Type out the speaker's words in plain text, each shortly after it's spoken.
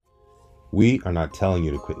We are not telling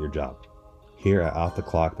you to quit your job. Here at Off the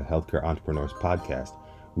Clock, the Healthcare Entrepreneurs Podcast,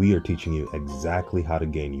 we are teaching you exactly how to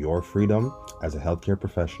gain your freedom as a healthcare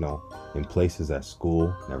professional in places that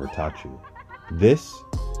school never taught you. This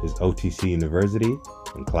is OTC University,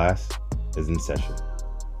 and class is in session.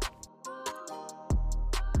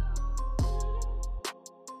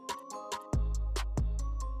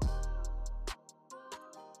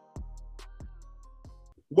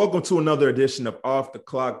 Welcome to another edition of Off the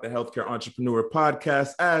Clock, the Healthcare Entrepreneur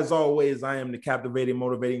Podcast. As always, I am the captivating,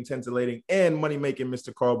 motivating, titillating, and money-making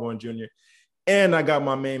Mr. Carlborn Jr. And I got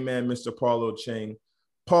my main man, Mr. Paulo Chang.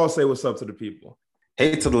 Paul, say what's up to the people.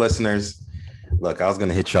 Hey to the listeners. Look, I was going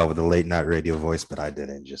to hit y'all with a late night radio voice, but I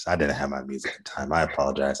didn't have my music in time. I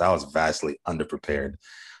apologize. I was vastly underprepared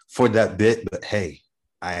for that bit, but hey,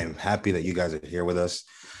 I am happy that you guys are here with us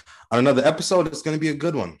on another episode. It's going to be a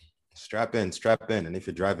good one. Strap in. And if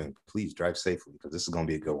you're driving, please drive safely because this is going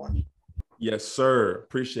to be a good one. Yes, sir.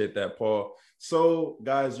 Appreciate that, Paul. So,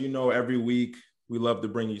 guys, you know, every week we love to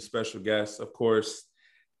bring you special guests. Of course,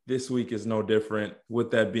 this week is no different.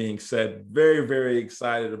 With that being said, very, very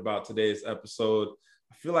excited about today's episode.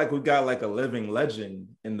 I feel like we got like a living legend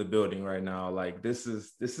in the building right now. Like this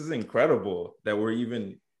is incredible that we're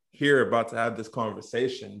even here about to have this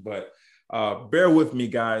conversation, but bear with me,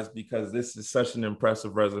 guys, because this is such an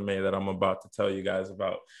impressive resume that I'm about to tell you guys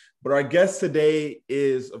about. But our guest today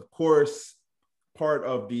is, of course, part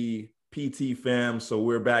of the PT fam. So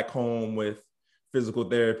we're back home with physical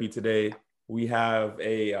therapy today. We have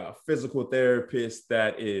a physical therapist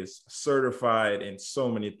that is certified in so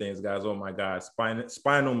many things, guys. Oh my God,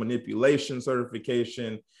 spinal manipulation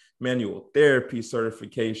certification, manual therapy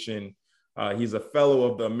certification. He's a fellow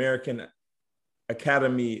of the American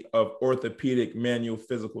Academy of Orthopedic Manual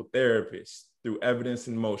Physical Therapists through Evidence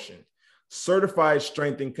in Motion, certified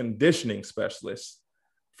strength and conditioning specialist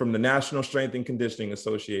from the National Strength and Conditioning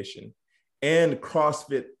Association, and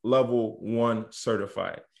CrossFit Level 1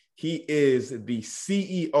 certified. He is the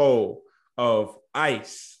CEO of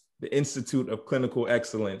ICE, the Institute of Clinical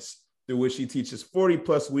Excellence, through which he teaches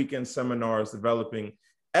 40+ weekend seminars developing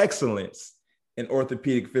excellence in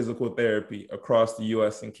orthopedic physical therapy across the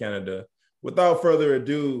US and Canada. Without further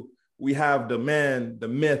ado, we have the man, the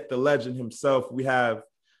myth, the legend himself. We have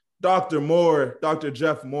Dr. Moore, Dr.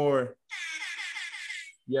 Jeff Moore.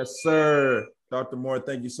 Yes, sir. Dr. Moore,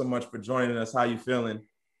 thank you so much for joining us. How you feeling?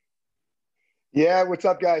 Yeah, what's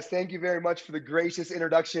up, guys? Thank you very much for the gracious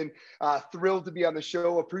introduction. Thrilled to be on the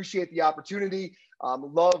show. Appreciate the opportunity.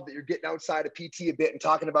 Love that you're getting outside of PT a bit and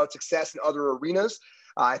talking about success in other arenas.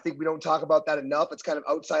 I think we don't talk about that enough. It's kind of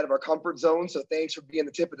outside of our comfort zone. So thanks for being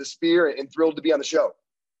the tip of the spear and thrilled to be on the show.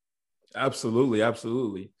 Absolutely.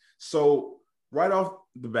 Absolutely. So right off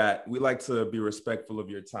the bat, we like to be respectful of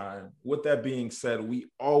your time. With that being said, we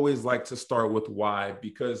always like to start with why,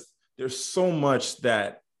 because there's so much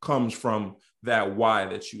that comes from that why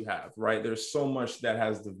that you have, right? There's so much that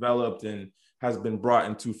has developed and has been brought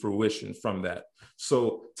into fruition from that.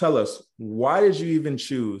 So tell us, why did you even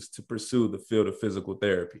choose to pursue the field of physical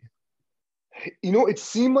therapy? You know, it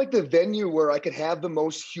seemed like the venue where I could have the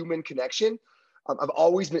most human connection. I've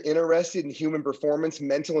always been interested in human performance,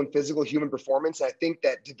 mental and physical human performance. And I think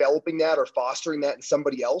that developing that or fostering that in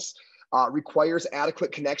somebody else requires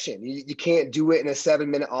adequate connection. You can't do it in a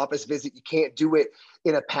 7-minute office visit. You can't do it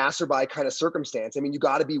in a passerby kind of circumstance. I mean, you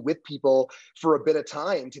got to be with people for a bit of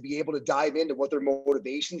time to be able to dive into what their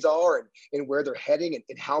motivations are and where they're heading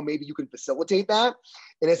and how maybe you can facilitate that.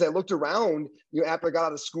 And as I looked around, you know, after I got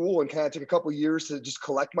out of school and kind of took a couple of years to just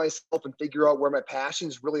collect myself and figure out where my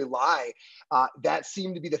passions really lie, that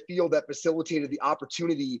seemed to be the field that facilitated the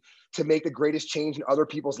opportunity to make the greatest change in other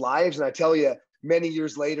people's lives. And I tell you, many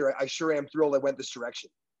years later, I sure am thrilled I went this direction.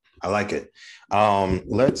 I like it.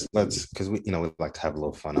 Let's because we like to have a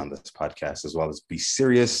little fun on this podcast as well as be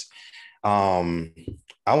serious. I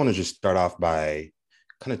want to just start off by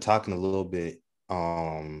kind of talking a little bit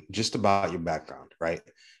just about your background, right?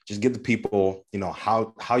 Just give the people,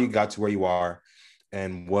 how you got to where you are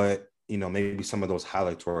and what, maybe some of those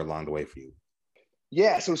highlights were along the way for you.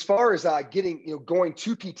 Yeah. So as far as going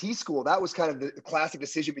to PT school, that was kind of the classic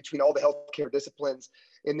decision between all the healthcare disciplines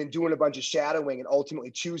and then doing a bunch of shadowing and ultimately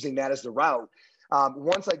choosing that as the route.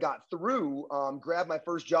 Once I got through, grabbed my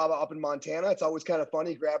first job up in Montana. It's always kind of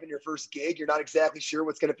funny grabbing your first gig. You're not exactly sure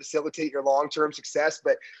what's going to facilitate your long-term success,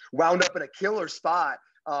 but wound up in a killer spot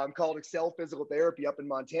called Excel Physical Therapy up in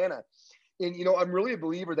Montana. And, I'm really a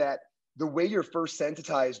believer that the way you're first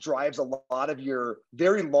sensitized drives a lot of your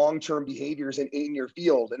very long-term behaviors in your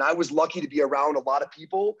field. And I was lucky to be around a lot of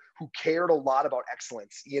people who cared a lot about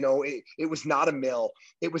excellence. You know, it was not a mill.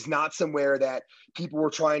 It was not somewhere that people were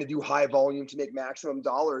trying to do high volume to make maximum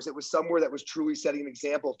dollars. It was somewhere that was truly setting an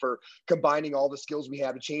example for combining all the skills we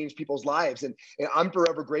have to change people's lives. And I'm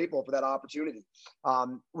forever grateful for that opportunity.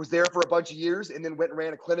 Was there for a bunch of years and then went and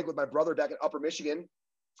ran a clinic with my brother back in Upper Michigan.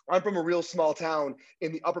 I'm from a real small town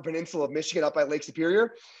in the Upper Peninsula of Michigan, up by Lake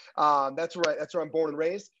Superior. That's where I'm born and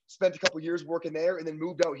raised. Spent a couple of years working there, and then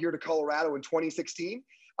moved out here to Colorado in 2016.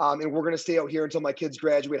 And we're going to stay out here until my kids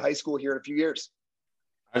graduate high school here in a few years.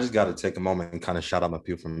 I just got to take a moment and kind of shout out my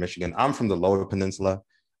people from Michigan. I'm from the Lower Peninsula.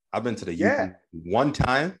 I've been to the Yukon one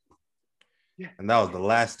time, and that was the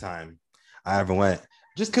last time I ever went.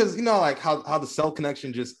 Just because, you know, like how the cell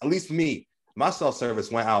connection just, at least for me, my cell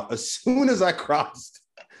service went out as soon as I crossed.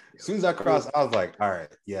 As soon as I crossed, I was like, all right,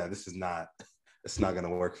 yeah, it's not going to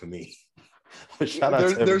work for me. Shout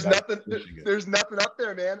out there's nothing up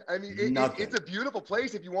there, man. I mean, it's a beautiful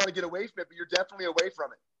place if you want to get away from it, but you're definitely away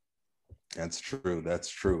from it. That's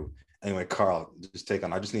true. Anyway, Carl,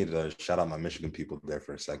 I just needed to shout out my Michigan people there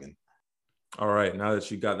for a second. All right, now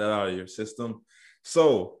that you got that out of your system.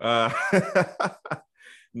 So,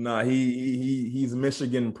 he's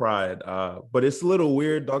Michigan pride. But it's a little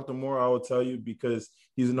weird, Dr. Moore, I will tell you, because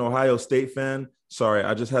he's an Ohio State fan. Sorry,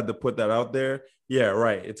 I just had to put that out there. Yeah,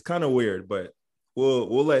 right. It's kind of weird, but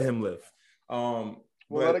we'll let him live. We'll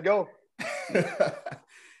let it go.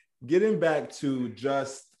 Getting back to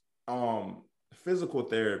just physical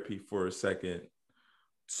therapy for a second.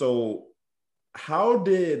 So talk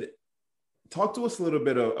to us a little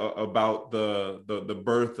bit about the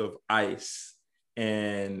birth of ICE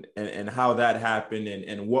and how that happened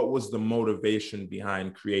and what was the motivation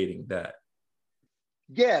behind creating that?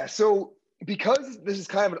 Yeah. So because this is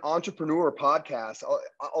kind of an entrepreneur podcast,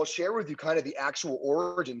 I'll share with you kind of the actual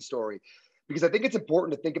origin story, because I think it's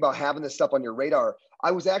important to think about having this stuff on your radar.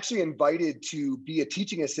 I was actually invited to be a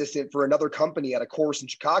teaching assistant for another company at a course in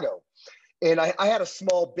Chicago. And I had a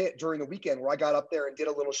small bit during the weekend where I got up there and did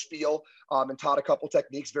a little spiel and taught a couple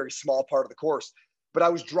techniques, very small part of the course. But I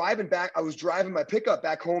was driving my pickup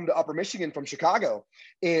back home to Upper Michigan from Chicago.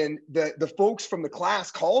 And the folks from the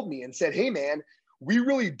class called me and said, "Hey, man, we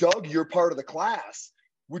really dug your part of the class.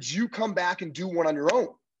 Would you come back and do one on your own?"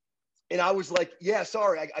 And I was like, "Yeah,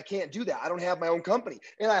 sorry, I can't do that. I don't have my own company."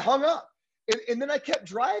 And I hung up. And then I kept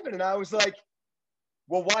driving and I was like,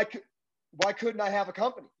 well, why couldn't I have a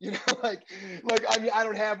company? You know, like, I mean, I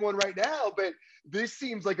don't have one right now, but this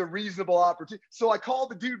seems like a reasonable opportunity. So I called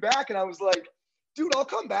the dude back and I was like, "Dude, I'll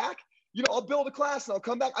come back. You know, I'll build a class and I'll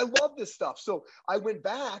come back. I love this stuff." So I went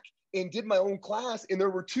back and did my own class. And there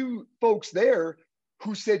were two folks there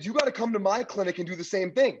who said, "You got to come to my clinic and do the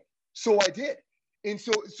same thing." So I did. And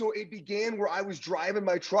so it began where I was driving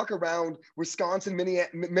my truck around Wisconsin,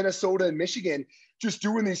 Minnesota, and Michigan, just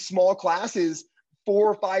doing these small classes,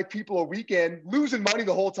 4 or 5 people a weekend, losing money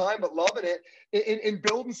the whole time, but loving it, and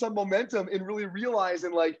building some momentum and really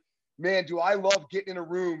realizing, like, man, do I love getting in a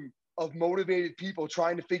room of motivated people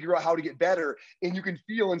trying to figure out how to get better. And you can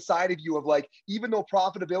feel inside of you of like, even though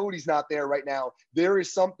profitability is not there right now, there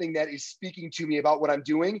is something that is speaking to me about what I'm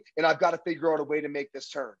doing. And I've got to figure out a way to make this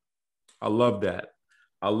turn. I love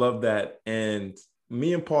that. And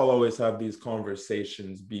me and Paul always have these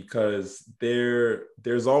conversations because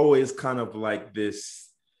there's always kind of like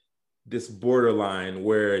this borderline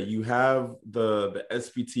where you have the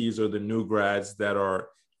SPTs or the new grads that are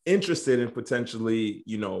interested in potentially,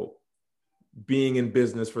 you know, being in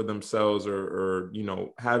business for themselves or, you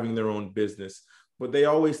know, having their own business, but they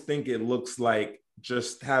always think it looks like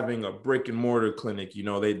just having a brick and mortar clinic. You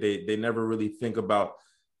know, they never really think about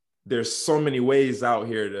there's so many ways out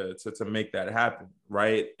here to make that happen.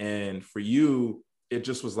 Right. And for you, it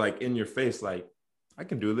just was like in your face, like, I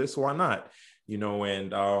can do this. Why not? You know,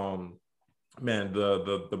 and man,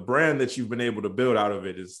 the brand that you've been able to build out of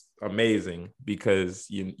it is amazing because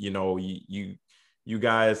you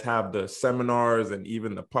guys have the seminars and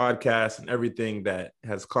even the podcast and everything that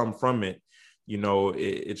has come from it. You know,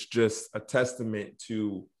 it's just a testament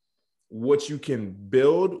to what you can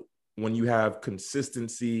build when you have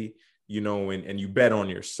consistency, you know, and you bet on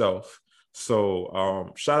yourself.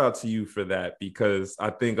 So shout out to you for that, because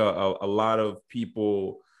I think a lot of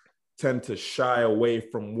people tend to shy away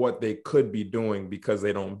from what they could be doing because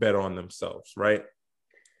they don't bet on themselves, right?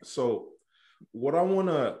 So what I want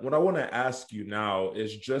to ask you now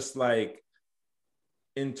is just like,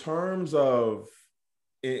 in terms of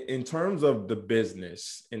the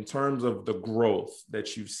business, in terms of the growth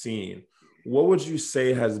that you've seen, what would you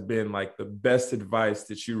say has been like the best advice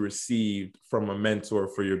that you received from a mentor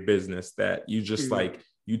for your business that you just like,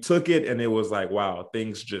 you took it and it was like, wow,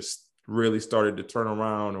 things just really started to turn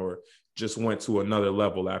around or just went to another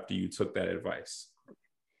level after you took that advice?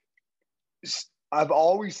 I've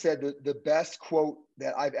always said that the best quote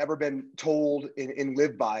that I've ever been told and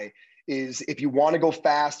lived by is, if you want to go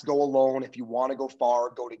fast, go alone. If you want to go far,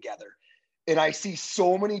 go together. And I see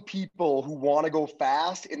so many people who want to go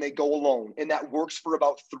fast and they go alone. And that works for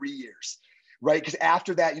about 3 years, right? Because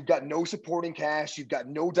after that, you've got no supporting cast. You've got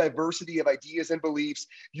no diversity of ideas and beliefs.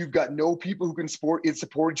 You've got no people who can support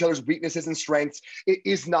each other's weaknesses and strengths. It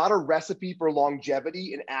is not a recipe for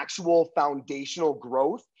longevity and actual foundational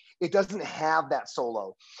growth. It doesn't have that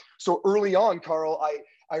solo. So early on, Carl,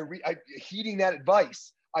 heeding that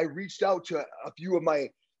advice, I reached out to a few of my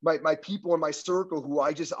people in my circle who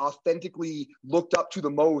I just authentically looked up to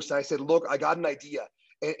the most. And I said, look, I got an idea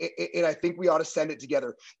and I think we ought to send it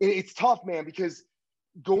together. It's tough, man, because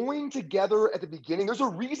going together at the beginning, there's a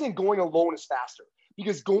reason going alone is faster,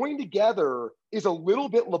 because going together is a little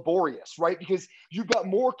bit laborious, right? Because you've got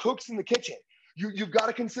more cooks in the kitchen. You've got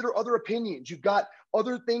to consider other opinions. You've got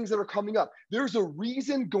other things that are coming up. There's a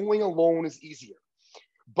reason going alone is easier.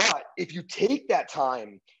 But if you take that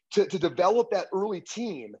time to develop that early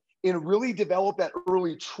team and really develop that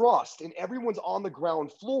early trust, and everyone's on the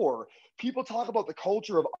ground floor, people talk about the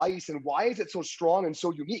culture of ICE and why is it so strong and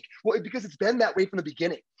so unique? Well, because it's been that way from the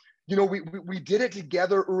beginning. You know, we did it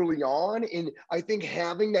together early on. And I think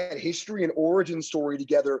having that history and origin story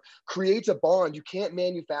together creates a bond you can't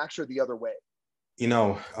manufacture the other way. You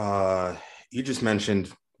know, you just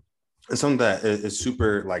mentioned something that is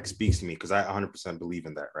super like speaks to me, because I 100% believe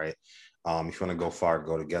in that, right? If you want to go far,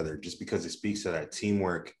 go together, just because it speaks to that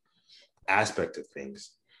teamwork aspect of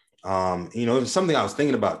things. You know, something I was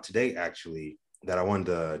thinking about today, actually, that I wanted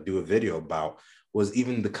to do a video about was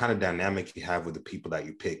even the kind of dynamic you have with the people that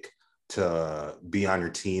you pick to be on your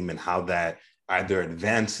team and how that either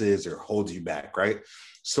advances or holds you back, right?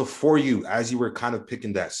 So for you, as you were kind of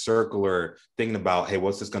picking that circle or thinking about, hey,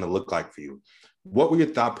 what's this going to look like for you? What were your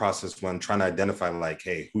thought process when trying to identify like,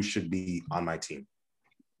 hey, who should be on my team?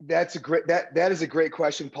 That's a great, that is a great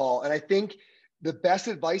question, Paul. And I think the best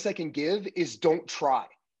advice I can give is don't try,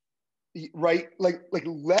 right? Like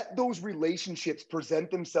let those relationships present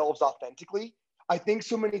themselves authentically. I think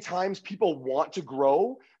so many times people want to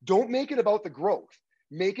grow. Don't make it about the growth.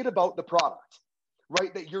 Make it about the product,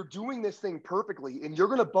 right? That you're doing this thing perfectly and you're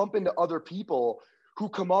going to bump into other people who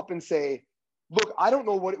come up and say, look, I don't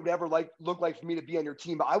know what it would ever look like for me to be on your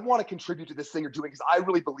team, but I want to contribute to this thing you're doing because I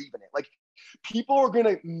really believe in it. Like, people are going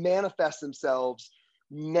to manifest themselves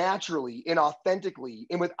naturally and authentically,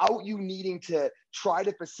 and without you needing to try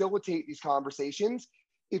to facilitate these conversations.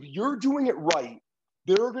 If you're doing it right,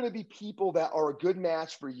 there are going to be people that are a good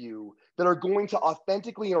match for you that are going to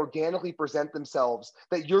authentically and organically present themselves,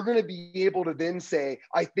 that you're going to be able to then say,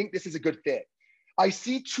 I think this is a good fit. I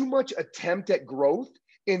see too much attempt at growth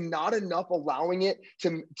and not enough allowing it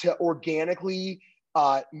to organically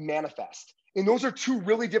manifest. And those are two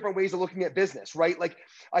really different ways of looking at business, right? Like,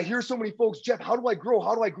 I hear so many folks, Jeff, how do I grow?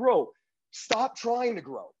 How do I grow? Stop trying to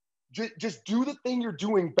grow. Just do the thing you're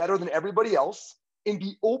doing better than everybody else, and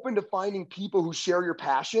be open to finding people who share your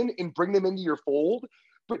passion and bring them into your fold.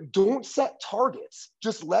 But don't set targets.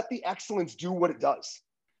 Just let the excellence do what it does.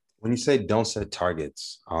 When you say don't set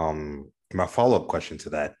targets, my follow-up question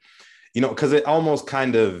to that, you know, because it almost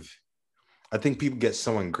kind of, I think people get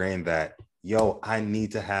so ingrained that, yo, I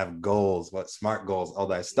need to have goals, what SMART goals, all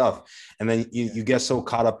that stuff. And then you get so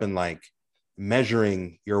caught up in like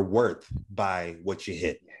measuring your worth by what you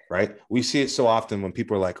hit, right? We see it so often when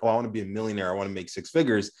people are like, oh, I want to be a millionaire, I want to make 6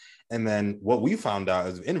 figures. And then what we found out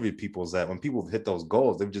as we interviewed people is that when people hit those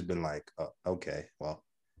goals, they've just been like, oh, okay, well,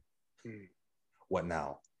 what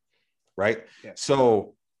now? Right? Yeah.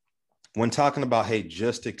 So when talking about, hey,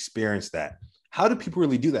 just experience that, how do people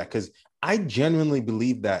really do that? Because I genuinely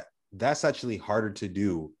believe that that's actually harder to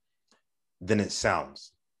do than it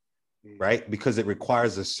sounds, right? Because it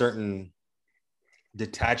requires a certain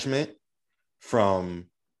detachment from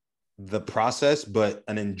the process, but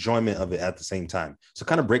an enjoyment of it at the same time. So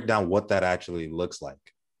kind of break down what that actually looks like.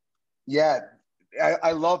 Yeah,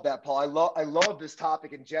 I love that, Paul. I love this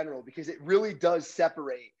topic in general, because it really does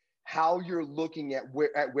separate how you're looking at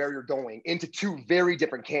where you're going into two very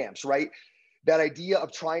different camps, right? That idea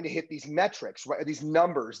of trying to hit these metrics, right? These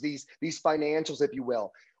numbers, these financials, if you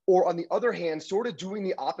will. Or on the other hand, sort of doing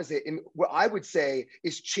the opposite. And what I would say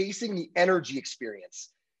is chasing the energy experience.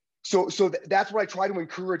 So that's what I try to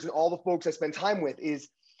encourage in all the folks I spend time with is,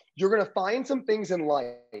 you're going to find some things in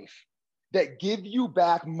life that give you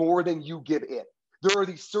back more than you give it. There are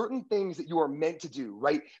these certain things that you are meant to do,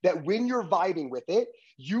 right? That when you're vibing with it,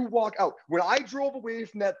 you walk out. When I drove away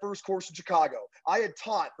from that first course in Chicago, I had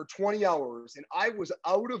taught for 20 hours and I was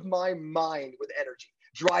out of my mind with energy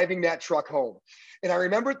driving that truck home. And I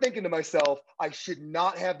remember thinking to myself, I should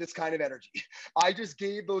not have this kind of energy. I just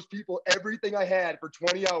gave those people everything I had for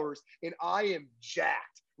 20 hours and I am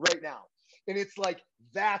jacked right now. And it's like,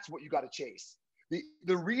 that's what you got to chase.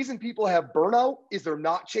 The reason people have burnout is they're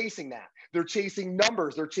not chasing that. They're chasing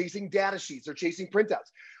numbers. They're chasing data sheets. They're chasing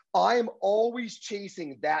printouts. I am always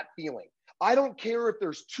chasing that feeling. I don't care if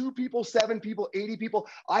there's 2 people, 7 people, 80 people.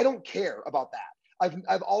 I don't care about that.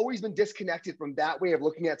 I've always been disconnected from that way of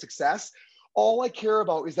looking at success. All I care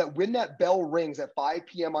about is that when that bell rings at 5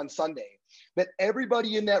 p.m. on Sunday, that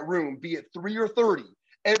everybody in that room, be it 3 or 30,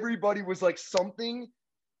 everybody was like, something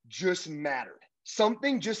just mattered.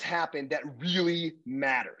 Something just happened that really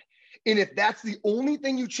mattered. And if that's the only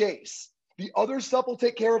thing you chase, the other stuff will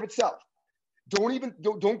take care of itself.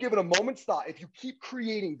 Don't give it a moment's thought. If you keep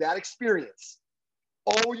creating that experience,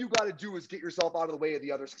 all you got to do is get yourself out of the way of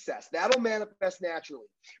the other success. That'll manifest naturally.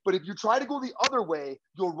 But if you try to go the other way,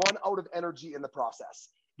 you'll run out of energy in the process.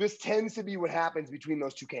 This tends to be what happens between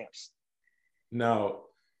those two camps. Now,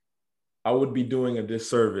 I would be doing a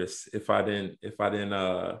disservice if I didn't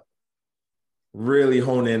really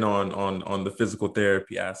hone in on the physical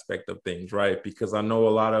therapy aspect of things, right? Because I know a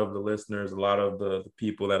lot of the listeners, a lot of the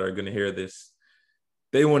people that are going to hear this,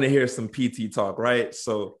 they want to hear some PT talk, right?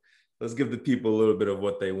 So let's give the people a little bit of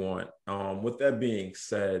what they want. With that being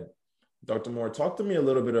said, Dr. Moore, talk to me a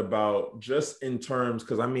little bit about just in terms,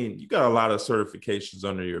 because I mean, you got a lot of certifications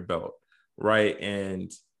under your belt, right?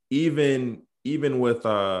 And even with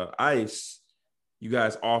ICE, you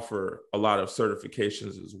guys offer a lot of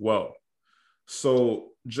certifications as well. So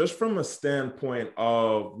just from a standpoint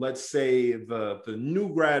of, let's say the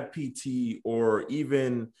new grad PT, or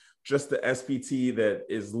even just the SPT that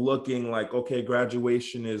is looking like, okay,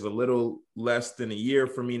 graduation is a little less than a year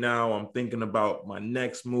for me now. I'm thinking about my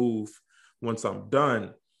next move once I'm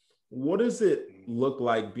done. What does it look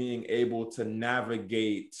like being able to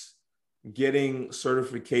navigate getting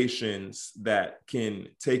certifications that can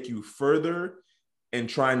take you further and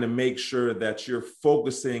trying to make sure that you're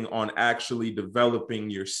focusing on actually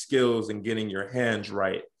developing your skills and getting your hands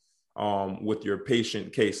right with your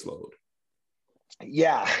patient caseload?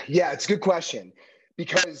 Yeah, it's a good question,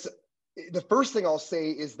 because the first thing I'll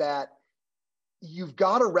say is that you've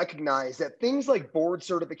got to recognize that things like board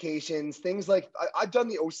certifications, things like I've done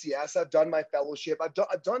the OCS, I've done my fellowship,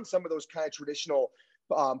 I've done some of those kind of traditional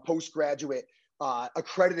postgraduate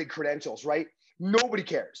accredited credentials, right? Nobody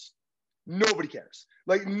cares. Nobody cares.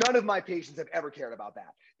 Like, none of my patients have ever cared about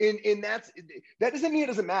that. And that doesn't mean it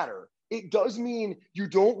doesn't matter. It does mean you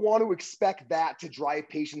don't want to expect that to drive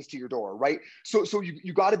patients to your door, right? So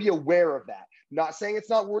you got to be aware of that. Not saying it's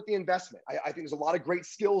not worth the investment. I think there's a lot of great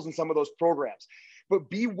skills in some of those programs, but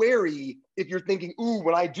be wary if you're thinking, ooh,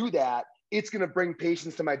 when I do that, it's going to bring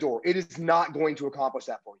patients to my door. It is not going to accomplish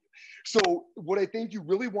that for you. So what I think you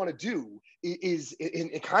really want to do is,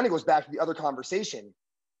 and it kind of goes back to the other conversation.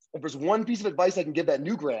 If there's one piece of advice I can give that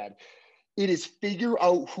new grad, it is figure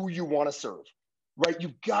out who you want to serve, right?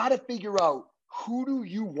 You've got to figure out, who do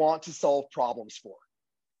you want to solve problems for?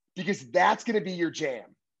 Because that's going to be your jam.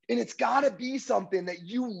 And it's got to be something that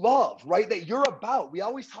you love, right? That you're about. We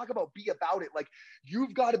always talk about be about it. Like,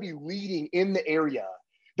 you've got to be leading in the area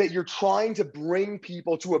that you're trying to bring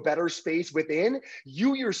people to a better space within.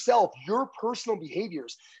 You yourself, your personal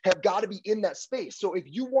behaviors have got to be in that space. So if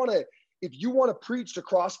you want to preach to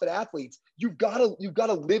CrossFit athletes, you've got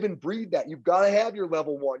to live and breathe that. You've got to have your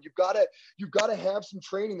level 1. You've got to have some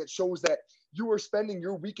training that shows that you are spending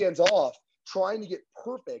your weekends off trying to get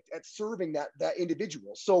perfect at serving that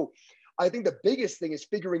individual. So I think the biggest thing is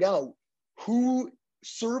figuring out who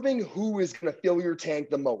is going to fill your tank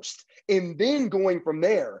the most, and then going from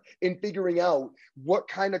there and figuring out what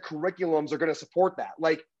kind of curriculums are going to support that.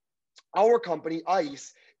 Like, our company,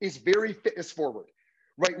 ICE, is very fitness forward.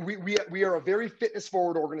 Right. We are a very fitness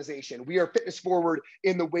forward organization. We are fitness forward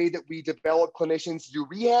in the way that we develop clinicians to do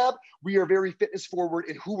rehab. We are very fitness forward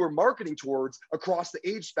in who we're marketing towards across the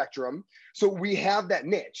age spectrum. So we have that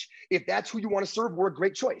niche. If that's who you want to serve, we're a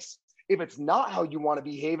great choice. If it's not how you want to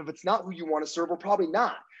behave, if it's not who you want to serve, we're probably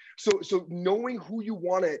not. So knowing who you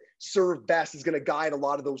want to serve best is going to guide a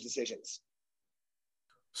lot of those decisions.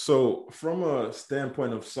 So from a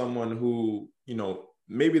standpoint of someone who,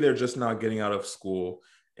 maybe they're just not getting out of school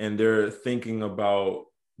and they're thinking about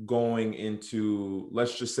going into,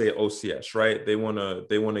 let's just say, OCS, right? They want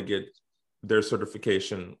to get their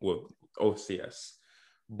certification with OCS.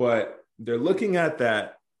 but they're looking at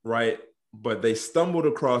that, right? But they stumbled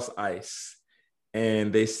across ICE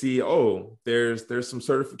and they see, oh, there's some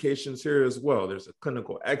certifications here as well. There's a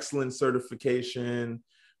clinical excellence certification,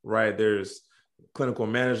 right? There's clinical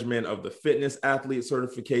management of the fitness athlete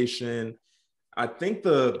certification. I think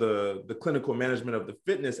the clinical management of the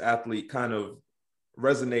fitness athlete kind of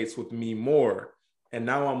resonates with me more. And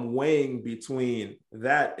now I'm weighing between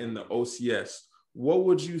that and the OCS. What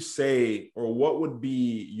would you say, or what would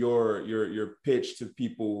be your pitch to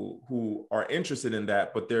people who are interested in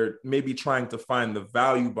that, but they're maybe trying to find the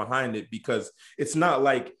value behind it? Because it's not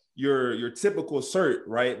like your typical cert,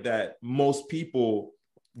 right, that most people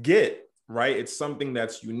get, right? It's something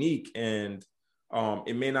that's unique, and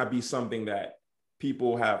it may not be something that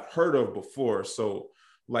people have heard of before. So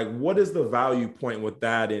like, what is the value point with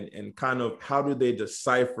that, and kind of how do they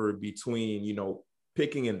decipher between, you know,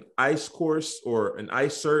 picking an ICE course or an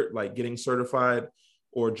ICE cert, like getting certified,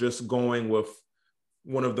 or just going with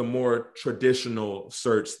one of the more traditional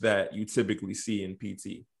certs that you typically see in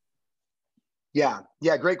PT? Yeah,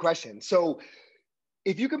 great question. So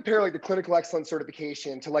if you compare like the clinical excellence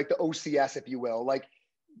certification to like the OCS, if you will, like,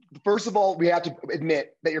 first of all, we have to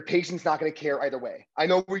admit that your patient's not going to care either way. I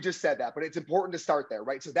know we just said that, but it's important to start there,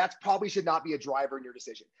 right? So that's probably should not be a driver in your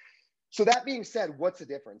decision. So that being said, what's the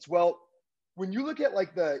difference? Well, when you look at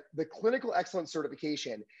like the clinical excellence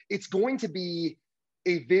certification, it's going to be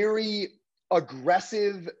a very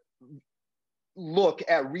aggressive look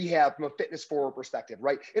at rehab from a fitness forward perspective,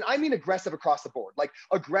 right? And I mean aggressive across the board, like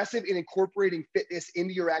aggressive in incorporating fitness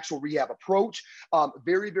into your actual rehab approach,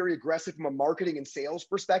 very, very aggressive from a marketing and sales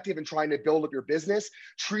perspective and trying to build up your business,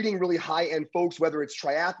 treating really high-end folks, whether it's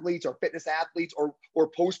triathletes or fitness athletes or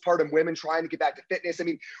postpartum women trying to get back to fitness. I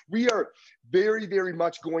mean, we are very, very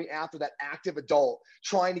much going after that active adult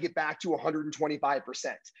trying to get back to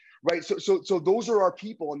 125%. Right. So those are our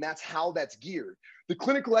people, and that's how that's geared. The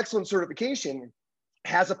clinical excellence certification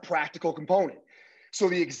has a practical component. So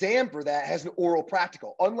the exam for that has an oral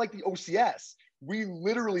practical. Unlike the OCS, we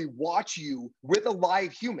literally watch you with a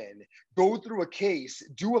live human go through a case,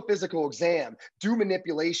 do a physical exam, do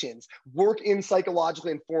manipulations, work in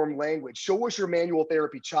psychologically informed language, show us your manual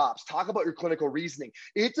therapy chops, talk about your clinical reasoning.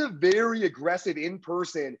 It's a very aggressive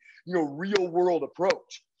in-person, real world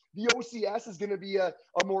approach. The OCS is going to be a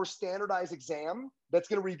more standardized exam that's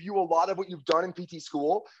going to review a lot of what you've done in PT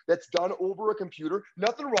school, that's done over a computer.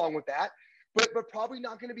 Nothing wrong with that, but probably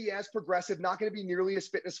not going to be as progressive, not going to be nearly as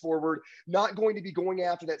fitness forward, not going to be going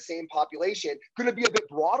after that same population. Going to be a bit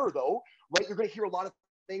broader though, right? You're going to hear a lot of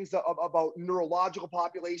things about neurological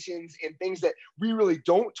populations and things that we really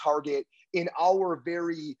don't target in our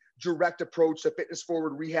very direct approach to fitness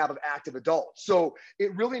forward rehab of active adults. So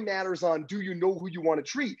it really matters on, do you know who you want to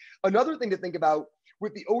treat? Another thing to think about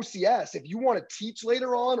with the OCS, if you want to teach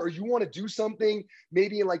later on, or you want to do something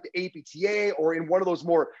maybe in like the APTA or in one of those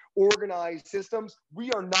more organized systems, we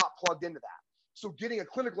are not plugged into that. So getting a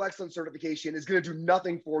clinical excellence certification is going to do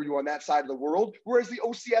nothing for you on that side of the world, whereas the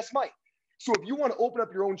OCS might. So if you want to open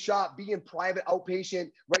up your own shop, be in private outpatient,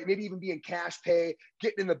 right? Maybe even be in cash pay,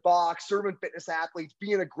 getting in the box, serving fitness athletes,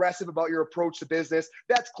 being aggressive about your approach to business,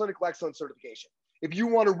 that's clinical excellence certification. If you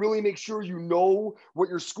want to really make sure you know what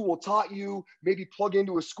your school taught you, maybe plug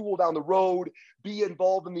into a school down the road, be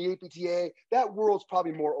involved in the APTA, that world's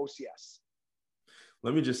probably more OCS.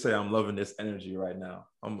 Let me just say, I'm loving this energy right now.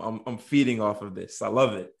 I'm feeding off of this. I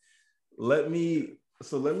love it. Let me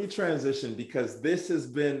transition, because this has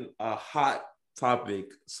been a hot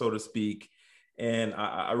topic, so to speak. And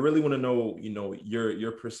I really want to know,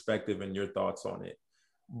 your perspective and your thoughts on it.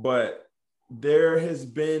 But there has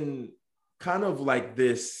been kind of like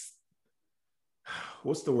this,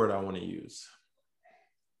 what's the word I want to use?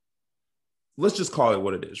 Let's just call it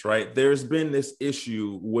what it is, right? There's been this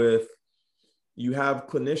issue with, you have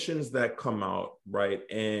clinicians that come out, right?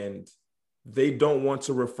 And they don't want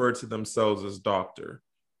to refer to themselves as doctor,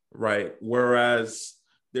 right? Whereas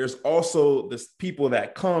there's also this people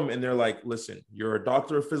that come and they're like, listen, you're a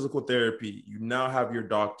doctor of physical therapy. You now have your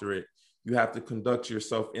doctorate. You have to conduct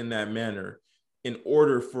yourself in that manner. In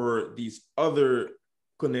order for these other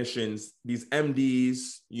clinicians, these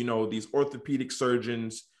MDs, these orthopedic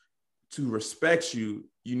surgeons to respect you,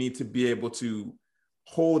 you need to be able to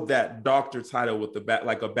hold that doctor title with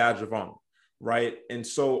like a badge of honor. Right. And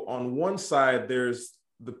so on one side, there's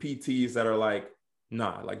the PTs that are like,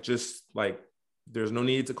 nah, like, just like, there's no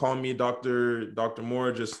need to call me Dr.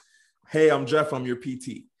 Moore. Just, hey, I'm Jeff, I'm your PT.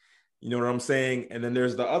 You know what I'm saying? And then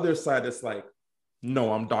there's the other side that's like,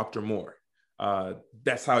 no, I'm Dr. Moore.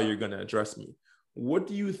 That's how you're going to address me. What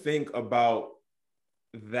do you think about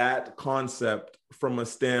that concept from a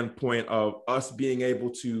standpoint of us being able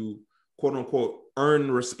to, quote unquote,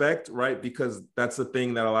 earn respect, right? Because that's the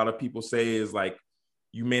thing that a lot of people say is like,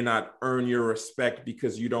 you may not earn your respect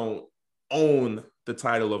because you don't own the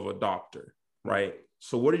title of a doctor, right?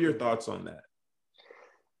 So what are your thoughts on that?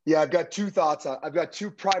 Yeah, I've got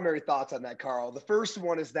two primary thoughts on that, Carl. The first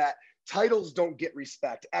one is that titles don't get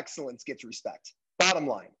respect. Excellence gets respect. Bottom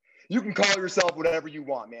line. You can call yourself whatever you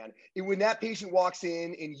want, man. And when that patient walks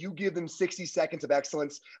in and you give them 60 seconds of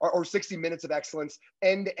excellence or 60 minutes of excellence,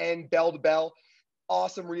 end to end, bell to bell,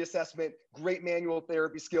 awesome reassessment, great manual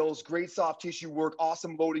therapy skills, great soft tissue work,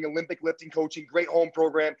 awesome loading, Olympic lifting coaching, great home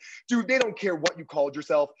program. Dude, they don't care what you called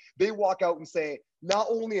yourself. They walk out and say, not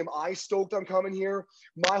only am I stoked on coming here,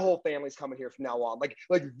 my whole family's coming here from now on. Like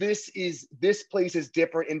this place is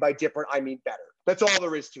different, and by different, I mean better. That's all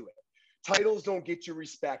there is to it. Titles don't get you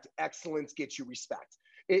respect. Excellence gets you respect.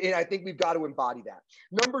 And I think we've got to embody that.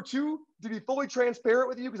 Number two, to be fully transparent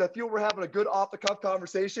with you, because I feel we're having a good off-the-cuff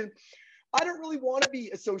conversation, I don't really want to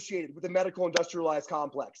be associated with the medical industrialized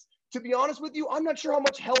complex. To be honest with you, I'm not sure how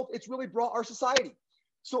much help it's really brought our society.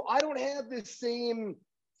 So I don't have this same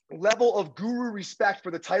level of guru respect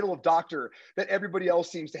for the title of doctor that everybody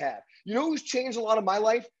else seems to have. You know who's changed a lot of my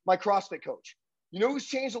life? My CrossFit coach. You know who's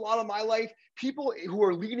changed a lot of my life? People who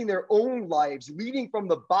are leading their own lives, leading from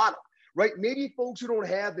the bottom, right? Maybe folks who don't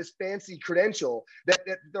have this fancy credential that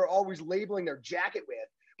they're always labeling their jacket with,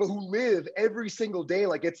 but who live every single day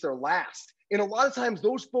like it's their last. And a lot of times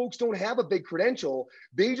those folks don't have a big credential.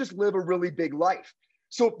 They just live a really big life.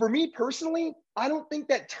 So for me personally, I don't think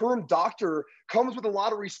that term doctor comes with a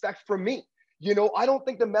lot of respect from me. You know, I don't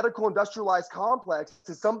think the medical industrialized complex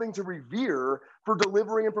is something to revere for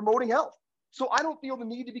delivering and promoting health. So I don't feel the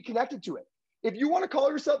need to be connected to it. If you want to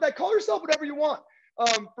call yourself that, call yourself whatever you want.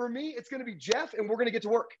 For me, it's going to be Jeff, and we're going to get to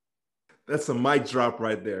work. That's a mic drop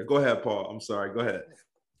right there. Go ahead, Paul. I'm sorry. Go ahead.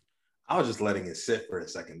 I was just letting it sit for a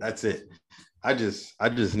second. That's it. I just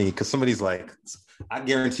need, because somebody's like, I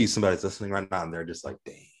guarantee somebody's listening right now and they're just like,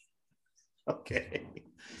 dang. Okay.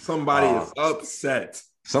 Somebody is upset.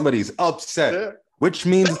 Somebody's upset, yeah. Which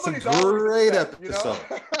means somebody's it's a great upset, episode.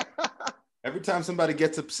 You know? Every time somebody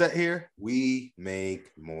gets upset here, we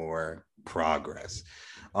make more progress.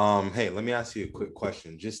 Hey, let me ask you a quick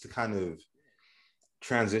question, just to kind of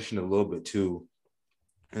transition a little bit too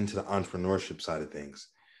into the entrepreneurship side of things.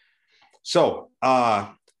 So,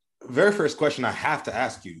 very first question I have to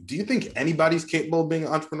ask you, do you think anybody's capable of being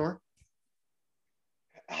an entrepreneur?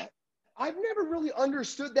 I've never really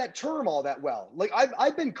understood that term all that well. Like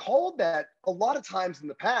I've been called that a lot of times in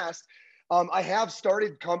the past. I have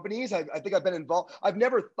started companies. I think I've been involved. I've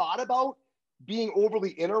never thought about being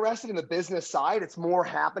overly interested in the business side. It's more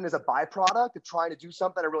happened as a byproduct of trying to do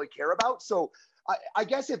something I really care about. So I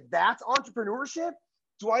guess if that's entrepreneurship,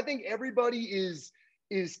 do I think everybody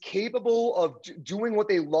is capable of doing what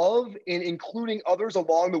they love and including others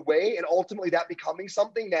along the way, and ultimately that becoming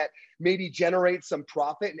something that maybe generates some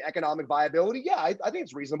profit and economic viability? Yeah, I think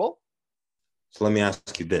it's reasonable. So let me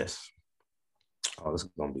ask you this. Oh, this is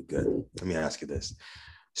going to be good. Let me ask you this.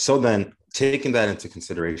 So then, taking that into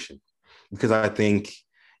consideration, because I think,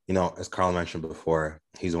 you know, as Carl mentioned before,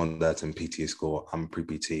 he's the one that's in PT school. I'm a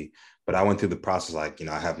pre-PT, but I went through the process. Like, you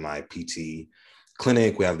know, I have my PT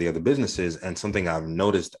clinic, we have the other businesses, and something I've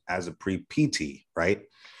noticed as a pre-PT, right,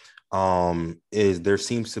 is there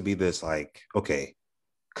seems to be this like, okay,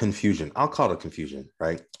 confusion. I'll call it a confusion,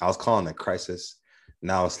 right? I was calling it crisis.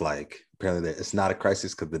 Now it's like, apparently it's not a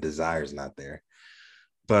crisis because the desire is not there.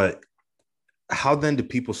 But how then do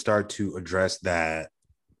people start to address that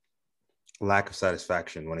lack of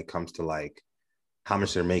satisfaction when it comes to like how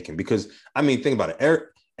much they're making? Because I mean, think about it.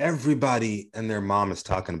 Everybody and their mom is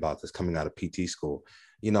talking about this coming out of PT school.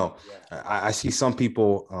 You know, yeah. I see some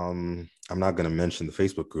people, I'm not going to mention the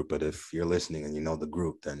Facebook group, but if you're listening and you know the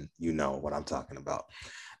group, then you know what I'm talking about.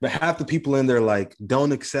 But half the people in there, like,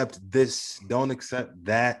 don't accept this, don't accept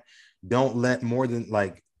that, don't let more than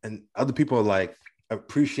like, and other people are like,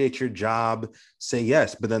 appreciate your job, say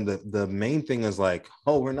yes. But then the main thing is like,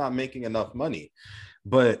 oh, we're not making enough money.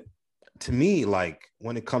 But to me, like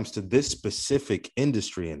when it comes to this specific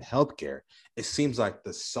industry in healthcare, it seems like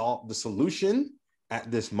the solution at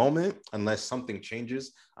this moment, unless something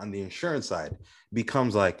changes on the insurance side,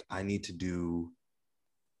 becomes like, I need to do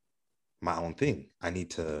my own thing. I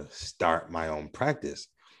need to start my own practice.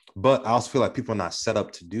 But I also feel like people are not set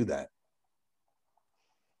up to do that.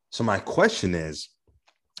 So my question is,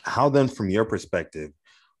 how then, from your perspective,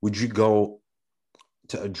 would you go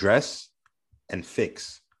to address and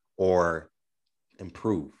fix or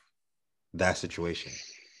improve that situation?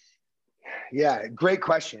 Yeah, great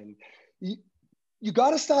question. you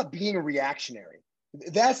got to stop being reactionary.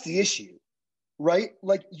 That's the issue, right?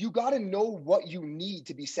 Like, you got to know what you need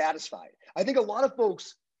to be satisfied. I think a lot of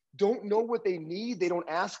folks don't know what they need. They don't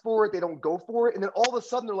ask for it. They don't go for it. And then all of a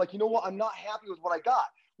sudden they're like, you know what? I'm not happy with what I got.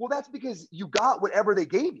 Well, that's because you got whatever they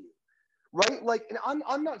gave you, right? Like, and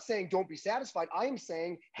I'm not saying don't be satisfied. I am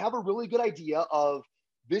saying have a really good idea of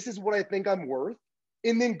this is what I think I'm worth,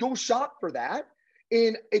 and then go shop for that.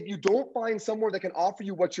 And if you don't find somewhere that can offer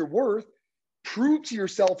you what you're worth, prove to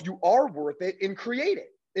yourself you are worth it and create it.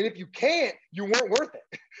 And if you can't, you weren't worth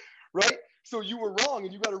it, right? So you were wrong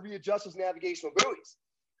and you got to readjust those navigational buoys.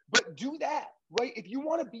 But do that, right? If you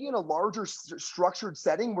want to be in a larger structured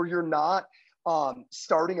setting where you're not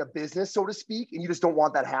starting a business, so to speak, and you just don't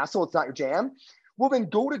want that hassle, it's not your jam, well, then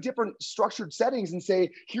go to different structured settings and say,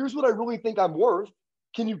 here's what I really think I'm worth.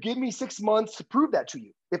 Can you give me 6 months to prove that to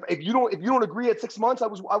you? If you don't agree at 6 months, I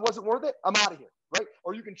wasn't worth it, I'm out of here, right?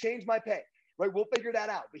 Or you can change my pay, right? We'll figure that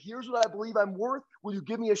out. But here's what I believe I'm worth. Will you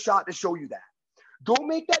give me a shot to show you that? Go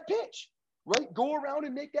make that pitch, right? Go around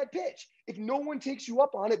and make that pitch. If no one takes you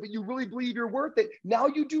up on it, but you really believe you're worth it, now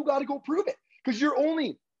you do got to go prove it, because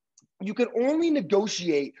you can only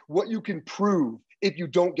negotiate what you can prove if you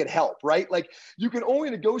don't get help, right? Like, you can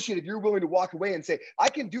only negotiate if you're willing to walk away and say, I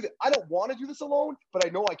can do that. I don't want to do this alone, but I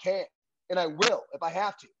know I can, and I will if I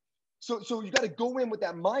have to. So you got to go in with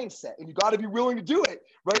that mindset, and you got to be willing to do it,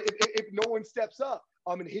 right? If no one steps up,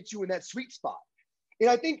 I'm going to hit you in that sweet spot. And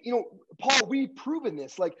I think, Paul, we've proven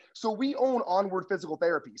this. Like, so we own Onward Physical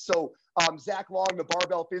Therapy. So Zach Long, the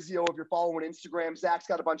Barbell Physio, if you're following Instagram, Zach's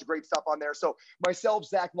got a bunch of great stuff on there. So myself,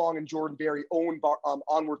 Zach Long, and Jordan Berry own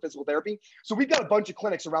Onward Physical Therapy. So we've got a bunch of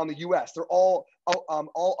clinics around the U.S. They're all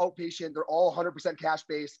outpatient. They're all 100%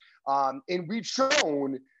 cash-based. And we've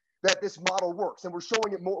shown that this model works. And we're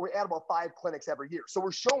showing it more. We add about 5 clinics every year. So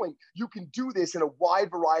we're showing you can do this in a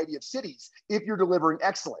wide variety of cities if you're delivering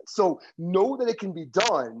excellence. So know that it can be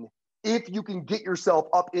done if you can get yourself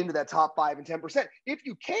up into that top 5 and 10%. If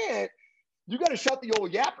you can't, you got to shut the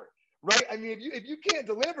old yapper, right? I mean, if you can't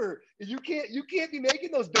deliver, you can't be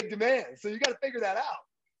making those big demands. So you got to figure that out.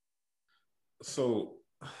 So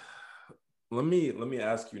let me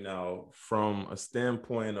ask you now, from a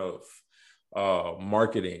standpoint of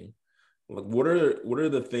marketing, like what are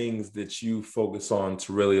the things that you focus on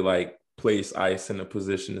to really like place ICE in a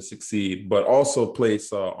position to succeed, but also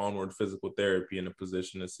place Onward Physical Therapy in a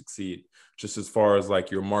position to succeed, just as far as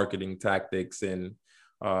like your marketing tactics and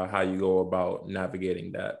how you go about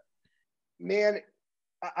navigating that? Man,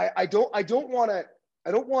 I don't want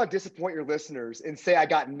to disappoint your listeners and say I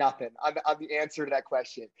got nothing on the answer to that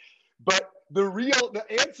question, but the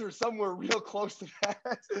answer is somewhere real close to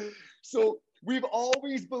that. So we've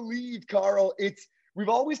always believed, Carl, we've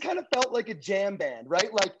always kind of felt like a jam band,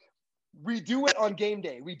 right? Like, we do it on game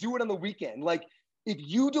day. We do it on the weekend. Like, if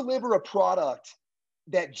you deliver a product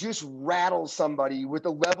that just rattles somebody with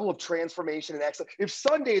a level of transformation and excellence, if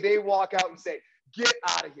Sunday they walk out and say, get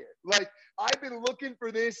out of here, like, I've been looking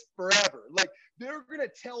for this forever. Like, they're going to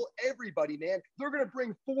tell everybody, man, they're going to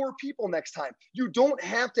bring 4 people next time. You don't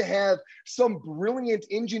have to have some brilliant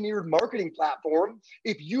engineered marketing platform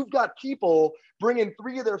if you've got people bringing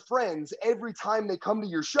 3 of their friends every time they come to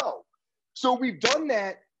your show. So we've done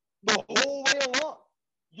that the whole way along,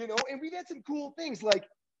 and we've had some cool things. Like,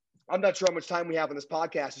 I'm not sure how much time we have on this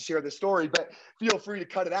podcast to share this story, but feel free to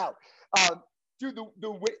cut it out. Dude,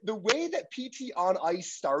 the way that PT on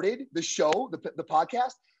Ice started, the show, the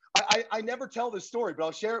podcast, I never tell this story, but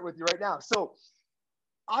I'll share it with you right now. So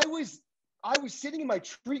I was sitting in my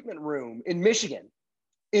treatment room in Michigan,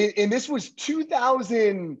 and this was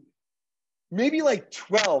 2000, maybe like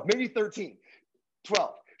 12, maybe 13,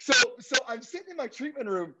 12. So I'm sitting in my treatment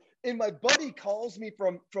room, and my buddy calls me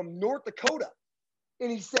from North Dakota,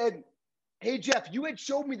 and he said, hey, Jeff, you had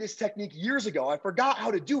showed me this technique years ago. I forgot how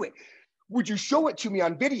to do it. Would you show it to me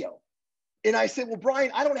on video? And I said, well,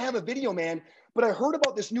 Brian, I don't have a video, man, but I heard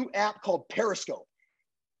about this new app called Periscope.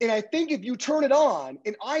 And I think if you turn it on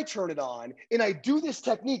and I turn it on and I do this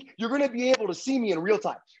technique, you're going to be able to see me in real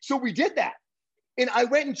time. So we did that. And I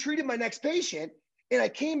went and treated my next patient, and I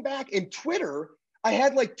came back, and Twitter, I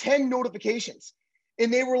had like 10 notifications.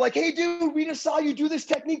 And they were like, hey, dude, we just saw you do this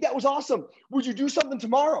technique. That was awesome. Would you do something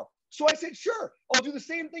tomorrow? So I said, sure, I'll do the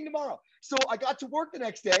same thing tomorrow. So I got to work the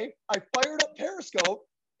next day. I fired up Periscope,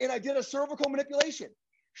 and I did a cervical manipulation.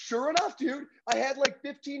 Sure enough, dude, I had like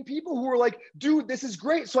 15 people who were like, dude, this is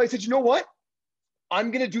great. So I said, you know what?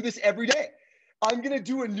 I'm going to do this every day. I'm going to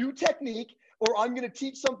do a new technique, or I'm going to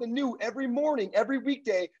teach something new every morning, every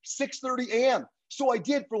weekday, 6:30 a.m. So I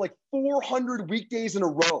did for like 400 weekdays in a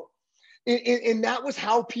row. And that was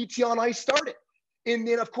how PT on Ice started. And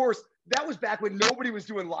then, of course, that was back when nobody was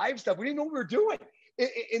doing live stuff. We didn't know what we were doing.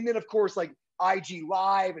 And then of course, like IG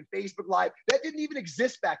Live and Facebook Live, that didn't even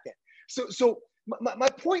exist back then. So my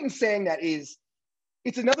point in saying that is,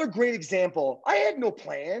 it's another great example. I had no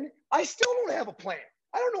plan. I still don't have a plan.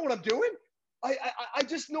 I don't know what I'm doing. I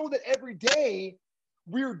just know that every day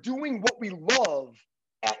we're doing what we love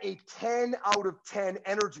at a 10 out of 10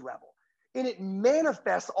 energy level. And it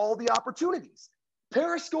manifests all the opportunities.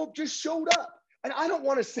 Periscope just showed up. And I don't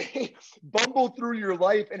want to say bumble through your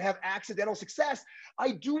life and have accidental success. I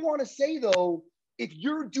do want to say, though, if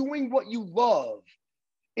you're doing what you love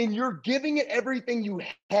and you're giving it everything you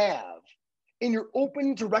have, and you're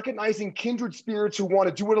open to recognizing kindred spirits who want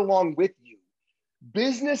to do it along with you,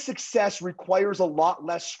 business success requires a lot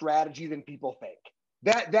less strategy than people think.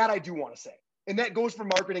 That I do want to say. And that goes for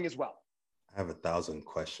marketing as well. I have 1,000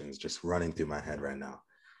 questions just running through my head right now.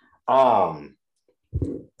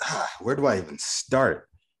 Where do I even start?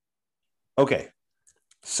 Okay.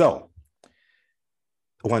 So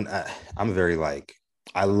I'm very like,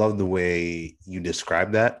 I love the way you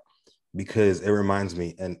describe that, because it reminds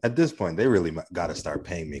me, and at this point, they really got to start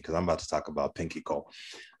paying me because I'm about to talk about Pinky Cole.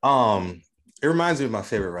 It reminds me of my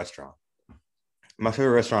favorite restaurant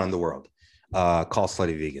in the world, called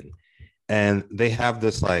Slutty Vegan. And they have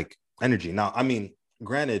this like energy. Now, I mean,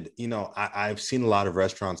 granted, I've seen a lot of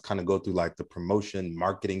restaurants kind of go through like the promotion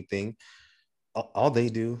marketing thing. All they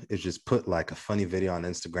do is just put like a funny video on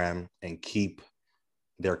Instagram and keep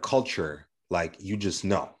their culture like you just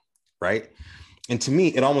know, right? And to me,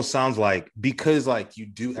 it almost sounds like, because like you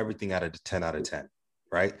do everything out of 10 out of 10,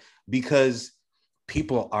 right? Because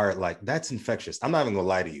people are like, that's infectious. I'm not even gonna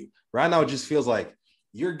lie to you. Right now, it just feels like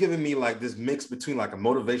you're giving me like this mix between like a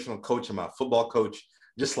motivational coach and my football coach.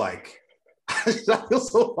 Just like, I feel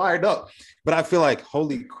so fired up. But I feel like,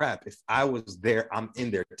 holy crap, if I was there, I'm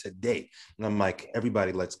in there today. And I'm like,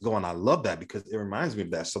 everybody, let's go. And I love that because it reminds me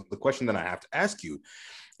of that. So the question that I have to ask you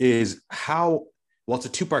is it's a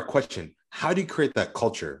two-part question. How do you create that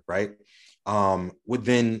culture, right?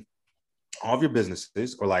 Within all of your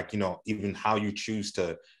businesses, or like, even how you choose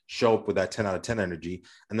to show up with that 10 out of 10 energy.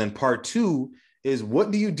 And then part two is,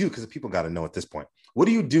 what do you do? Because people got to know at this point, what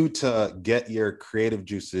do you do to get your creative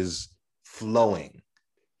juices flowing?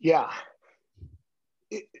 Yeah.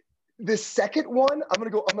 The second one, I'm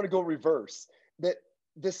gonna go reverse. The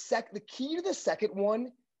key to the second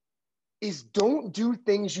one is, don't do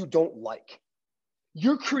things you don't like.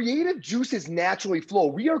 Your creative juices naturally flow.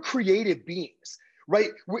 We are creative beings,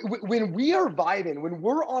 right? When we are vibing, when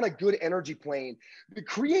we're on a good energy plane, the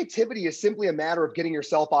creativity is simply a matter of getting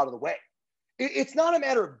yourself out of the way. It's not a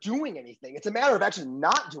matter of doing anything. It's a matter of actually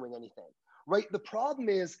not doing anything, right? The problem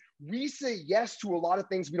is we say yes to a lot of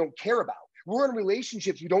things we don't care about. We're in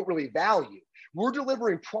relationships we don't really value. We're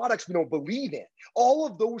delivering products we don't believe in. All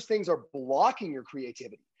of those things are blocking your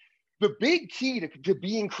creativity. The big key to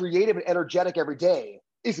being creative and energetic every day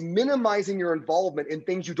is minimizing your involvement in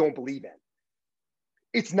things you don't believe in.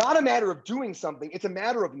 It's not a matter of doing something. It's a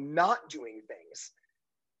matter of not doing things.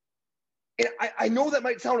 And I know that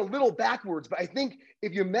might sound a little backwards, but I think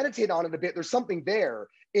if you meditate on it a bit, there's something there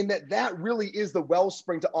in that really is the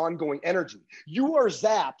wellspring to ongoing energy. You are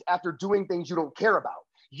zapped after doing things you don't care about.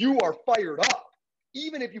 You are fired up,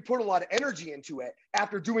 even if you put a lot of energy into it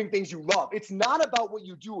after doing things you love. It's not about what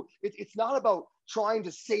you do. It's not about trying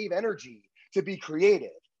to save energy to be creative.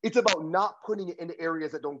 It's about not putting it into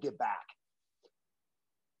areas that don't give back.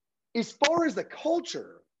 As far as the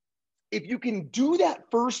culture, if you can do that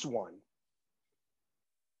first one,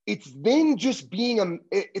 it's then just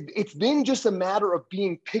a matter of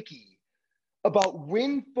being picky about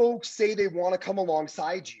when folks say they want to come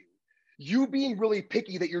alongside you. You being really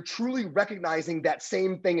picky that you're truly recognizing that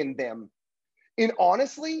same thing in them. And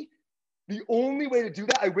honestly, the only way to do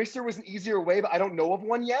that, I wish there was an easier way, but I don't know of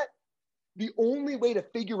one yet. The only way to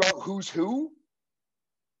figure out who's who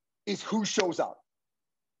is who shows up.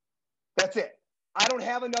 That's it. I don't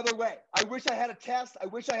have another way. I wish I had a test. I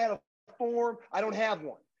wish I had a form. I don't have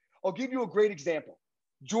one. I'll give you a great example.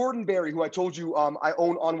 Jordan Berry, who I told you I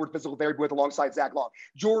own Onward Physical Therapy with alongside Zach Long.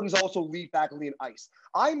 Jordan's also lead faculty in ICE.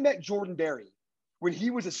 I met Jordan Berry when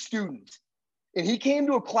he was a student, and he came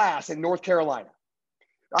to a class in North Carolina.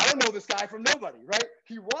 I don't know this guy from nobody, right?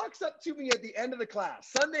 He walks up to me at the end of the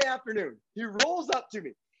class, Sunday afternoon. He rolls up to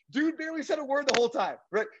me. Dude barely said a word the whole time,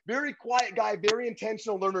 right? Very quiet guy, very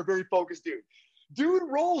intentional learner, very focused dude. Dude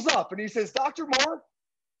rolls up and he says, Dr. Marr,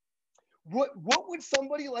 what would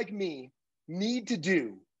somebody like me need to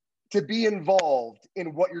do to be involved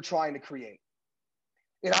in what you're trying to create?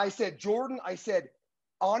 And I said, Jordan,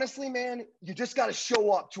 honestly, man, you just got to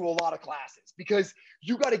show up to a lot of classes because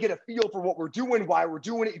you got to get a feel for what we're doing, why we're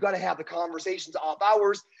doing it. You got to have the conversations off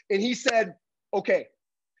hours. And he said, okay.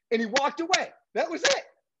 And he walked away. That was it.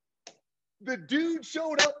 The dude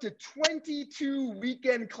showed up to 22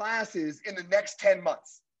 weekend classes in the next 10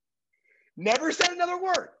 months. Never said another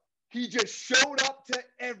word. He just showed up to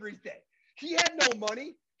everything. He had no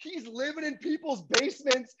money. He's living in people's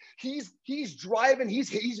basements. He's driving.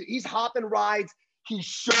 He's hopping rides. He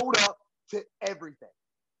showed up to everything.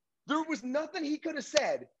 There was nothing he could have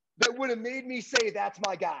said that would have made me say that's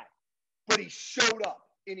my guy. But he showed up,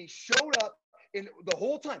 and he showed up in the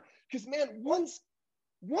whole time. Because man,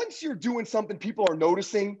 once you're doing something people are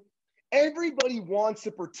noticing, everybody wants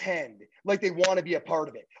to pretend like they want to be a part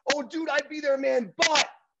of it. Oh, dude, I'd be there, man, but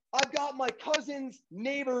I've got my cousin's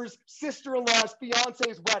neighbor's sister-in-law's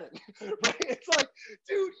fiance's wedding, right? It's like,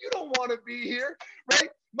 dude, you don't want to be here, right?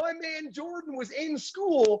 My man Jordan was in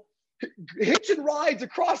school, hitching rides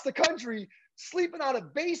across the country, sleeping out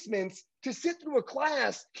of basements to sit through a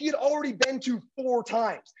class he had already been to 4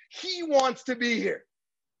 times. He wants to be here.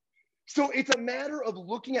 So it's a matter of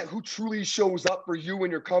looking at who truly shows up for you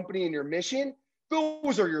and your company and your mission.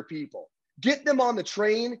 Those are your people. Get them on the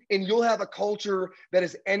train and you'll have a culture that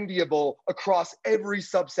is enviable across every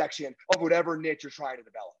subsection of whatever niche you're trying to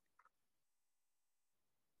develop.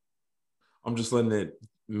 I'm just letting it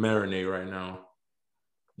marinate right now.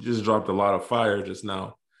 You just dropped a lot of fire just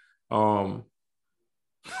now.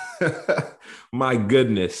 My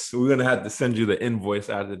goodness, we're going to have to send you the invoice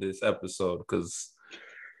after this episode because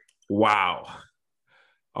wow.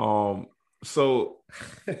 So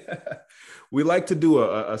we like to do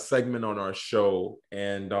a segment on our show,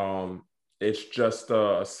 and it's just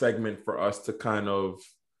a segment for us to kind of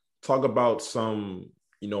talk about some,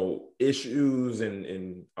 issues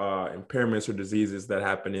and impairments or diseases that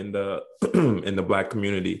happen in the in the Black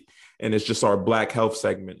community, and it's just our Black health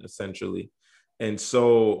segment essentially. And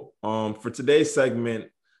so for today's segment,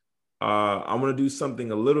 I'm gonna do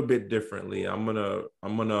something a little bit differently. I'm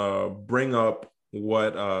gonna bring up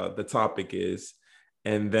what the topic is,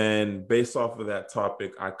 and then based off of that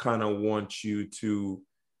topic, I kind of want you to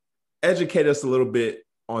educate us a little bit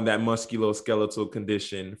on that musculoskeletal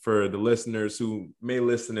condition for the listeners who may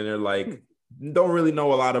listen and they're like, don't really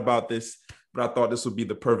know a lot about this, but I thought this would be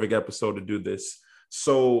the perfect episode to do this.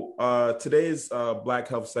 So today's Black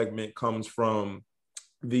health segment comes from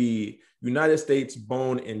the United States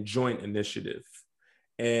Bone and Joint Initiative.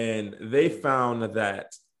 And they found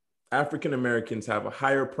that African Americans have a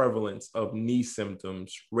higher prevalence of knee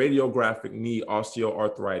symptoms, radiographic knee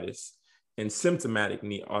osteoarthritis, and symptomatic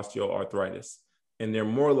knee osteoarthritis. And they're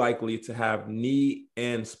more likely to have knee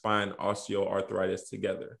and spine osteoarthritis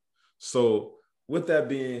together. So with that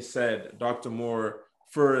being said, Dr. Moore,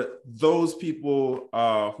 for those people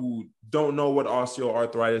who don't know what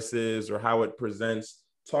osteoarthritis is or how it presents,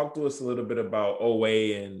 talk to us a little bit about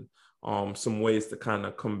OA and some ways to kind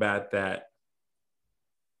of combat that.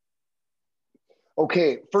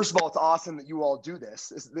 Okay, first of all, it's awesome that you all do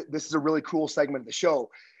this. This is a really cool segment of the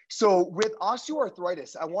show. So with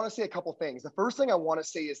osteoarthritis, I want to say a couple things. The first thing I want to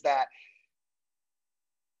say is that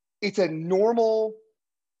it's a normal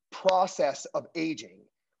process of aging,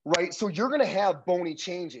 right? So you're going to have bony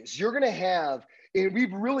changes. You're going to have, and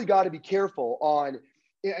we've really got to be careful on,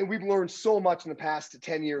 and we've learned so much in the past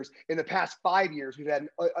 10 years. In the past 5 years, we've had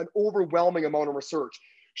an overwhelming amount of research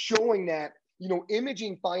showing that,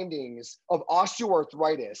 imaging findings of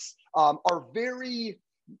osteoarthritis are very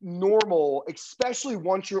normal, especially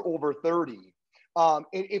once you're over 30. And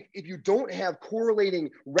if you don't have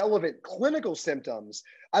correlating relevant clinical symptoms,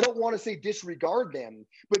 I don't want to say disregard them,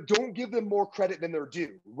 but don't give them more credit than they're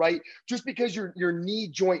due, right? Just because your knee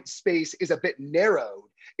joint space is a bit narrowed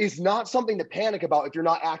is not something to panic about if you're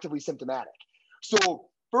not actively symptomatic. So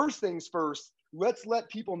first things first, let's let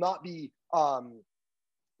people not be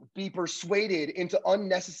persuaded into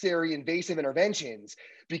unnecessary invasive interventions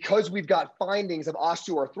because we've got findings of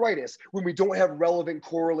osteoarthritis when we don't have relevant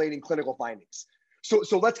correlating clinical findings.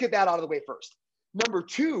 So let's get that out of the way first. Number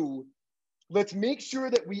two, let's make sure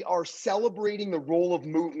that we are celebrating the role of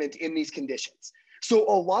movement in these conditions. So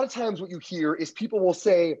a lot of times what you hear is people will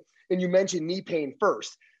say, and you mentioned knee pain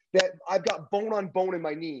first, that I've got bone on bone in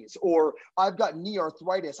my knees, or I've got knee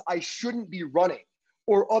arthritis, I shouldn't be running,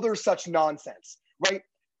 or other such nonsense, right?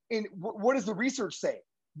 And what does the research say?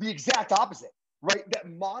 The exact opposite, right? That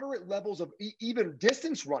moderate levels of even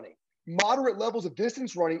distance running,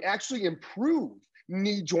 actually improve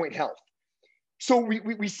knee joint health. So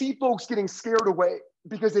we see folks getting scared away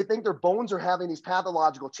because they think their bones are having these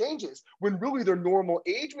pathological changes when really they're normal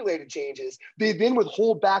age-related changes. They then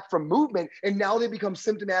withhold back from movement, and now they become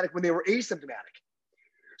symptomatic when they were asymptomatic.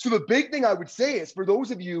 So the big thing I would say is, for those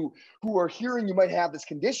of you who are hearing you might have this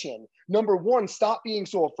condition, number one, stop being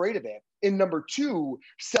so afraid of it. And number two,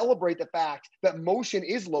 celebrate the fact that motion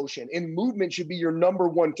is lotion, and movement should be your number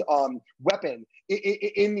one weapon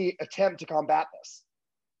in the attempt to combat this.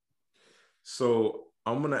 So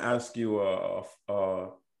I'm going to ask you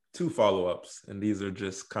two follow-ups, and these are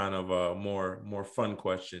just kind of more fun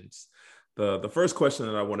questions. The first question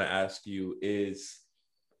that I want to ask you is,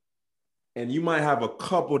 and you might have a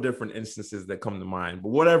couple different instances that come to mind, but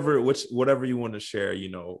whatever you want to share, you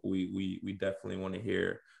know, we definitely want to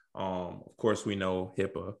hear. Of course, we know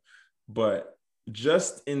HIPAA, but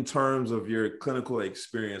just in terms of your clinical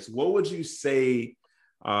experience, what would you say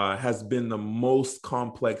has been the most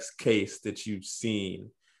complex case that you've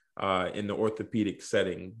seen in the orthopedic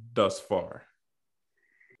setting thus far?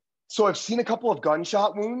 So I've seen a couple of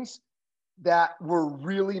gunshot wounds that were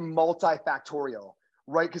really multifactorial,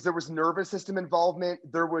 right? Because there was nervous system involvement,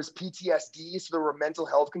 there was PTSD, so there were mental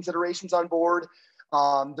health considerations on board.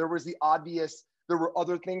 There was the obvious, there were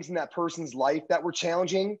other things in that person's life that were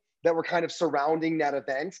challenging, that were kind of surrounding that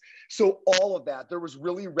event. So all of that, there was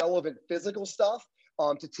really relevant physical stuff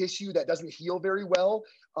to tissue that doesn't heal very well,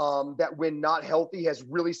 that when not healthy has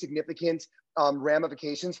really significant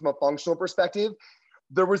ramifications from a functional perspective.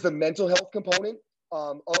 There was the mental health component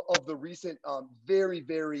of the recent very,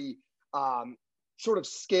 very sort of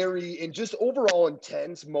scary and just overall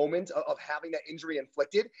intense moment of having that injury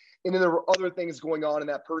inflicted. And then there were other things going on in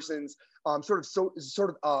that person's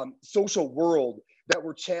social world that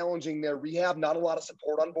were challenging their rehab, not a lot of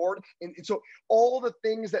support on board. And so all the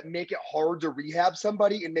things that make it hard to rehab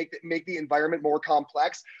somebody and make the environment more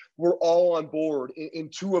complex were all on board in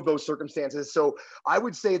two of those circumstances. So I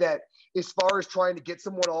would say that as far as trying to get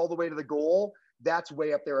someone all the way to the goal, that's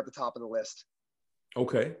way up there at the top of the list.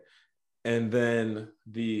 Okay. And then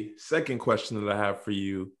the second question that I have for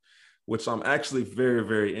you, which I'm actually very,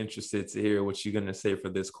 very interested to hear what you're going to say for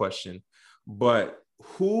this question, but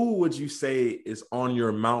who would you say is on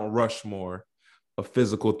your Mount Rushmore of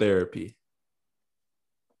physical therapy?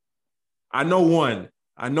 I know one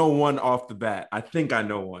off the bat. I think I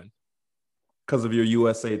know one because of your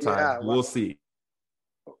USA time. Yeah, wow. We'll see.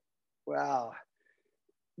 Wow.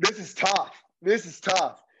 This is tough. There's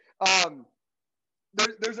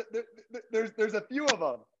a few of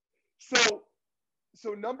them.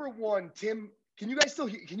 So number one, Tim, can you still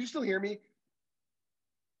hear me?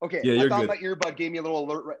 Okay. Yeah, I thought good. My earbud gave me a little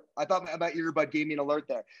alert. I thought my earbud gave me an alert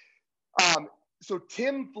there. So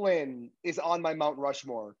Tim Flynn is on my Mount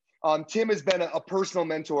Rushmore. Tim has been a personal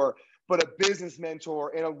mentor, but a business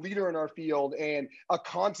mentor and a leader in our field and a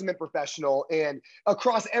consummate professional and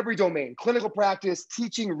across every domain, clinical practice,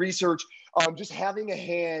 teaching, research, just having a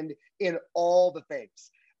hand in all the things.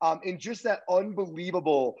 And just that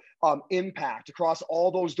unbelievable impact across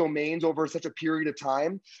all those domains over such a period of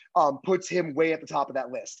time puts him way at the top of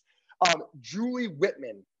that list. Julie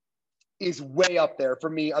Whitman is way up there for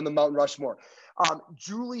me on the Mount Rushmore.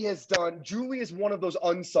 Julie is one of those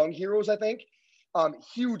unsung heroes, I think.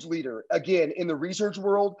 Huge leader, again, in the research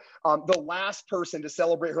world, the last person to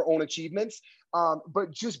celebrate her own achievements,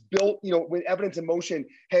 but just built, when Evidence in Motion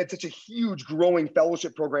had such a huge growing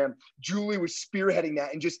fellowship program, Julie was spearheading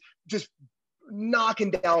that and just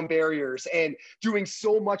knocking down barriers and doing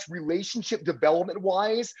so much relationship development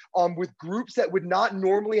wise with groups that would not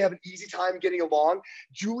normally have an easy time getting along.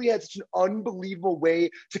 Julie had such an unbelievable way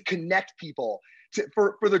to connect people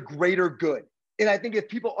for the greater good. And I think if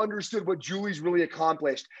people understood what Julie's really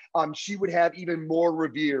accomplished, she would have even more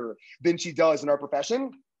revere than she does in our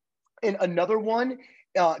profession. And another one,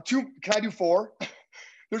 can I do four?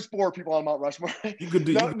 There's four people on Mount Rushmore. You could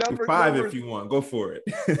do five if you want. Go for it.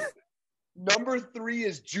 Number three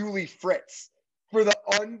is Julie Fritz, for the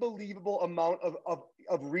unbelievable amount of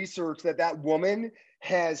research that woman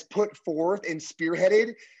has put forth and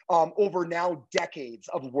spearheaded over now decades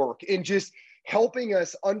of work, and just helping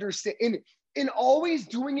us understand. And always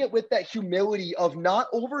doing it with that humility of not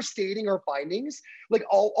overstating our findings, like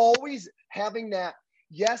always having that,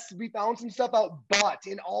 yes, we found some stuff out, but,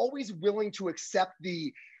 and always willing to accept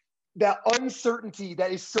that uncertainty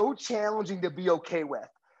that is so challenging to be okay with,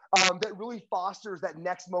 that really fosters that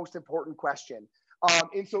next most important question.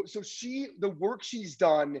 And so the work she's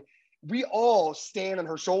done, we all stand on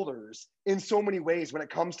her shoulders in so many ways when it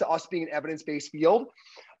comes to us being an evidence-based field.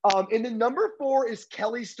 And then number four is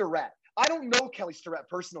Kelly Starrett. I don't know Kelly Starrett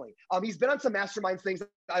personally. He's been on some masterminds things.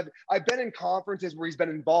 I've been in conferences where he's been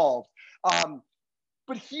involved.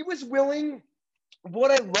 But he was willing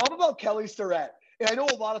what I love about Kelly Starrett, and I know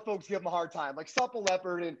a lot of folks give him a hard time, like Supple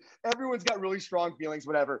Leopard, and everyone's got really strong feelings,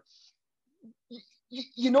 whatever.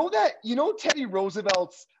 You know Teddy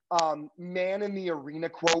Roosevelt's man in the arena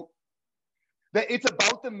quote? That it's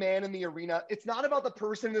about the man in the arena. It's not about the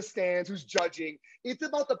person in the stands who's judging. It's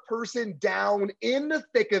about the person down in the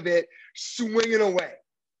thick of it, swinging away.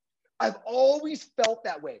 I've always felt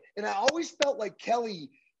that way. And I always felt like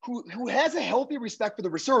Kelly, who has a healthy respect for the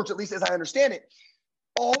research, at least as I understand it,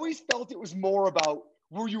 always felt it was more about,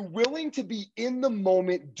 were you willing to be in the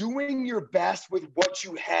moment, doing your best with what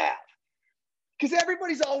you have? Because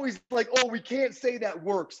everybody's always like, oh, we can't say that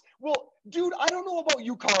works. Well, dude, I don't know about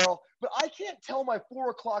you, Carl, but I can't tell my 4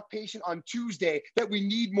 o'clock patient on Tuesday that we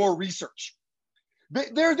need more research.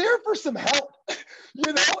 They're there for some help,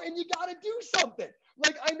 and you got to do something.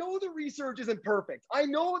 Like, I know the research isn't perfect. I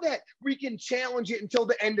know that we can challenge it until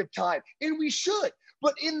the end of time, and we should.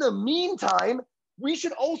 But in the meantime, we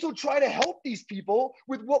should also try to help these people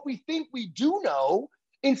with what we think we do know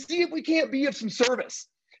and see if we can't be of some service.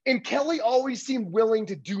 And Kelly always seemed willing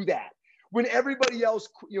to do that. When everybody else,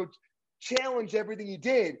 challenged everything he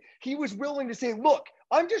did, he was willing to say, look,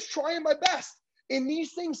 I'm just trying my best. And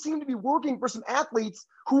these things seem to be working for some athletes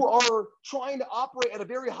who are trying to operate at a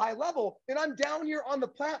very high level. And I'm down here on the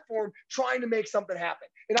platform trying to make something happen.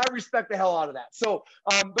 And I respect the hell out of that. So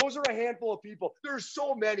those are a handful of people. There's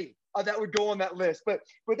so many that would go on that list, but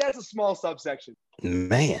that's a small subsection.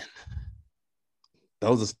 Man.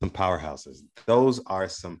 Those are some powerhouses. Those are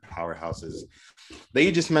some powerhouses that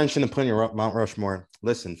you just mentioned and putting your Mount Rushmore.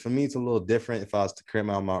 Listen, for me, it's a little different. If I was to create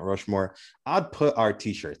my Mount Rushmore, I'd put our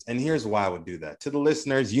t-shirts. And here's why I would do that. To the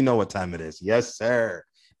listeners, you know what time it is. Yes, sir.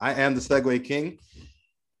 I am the Segway King.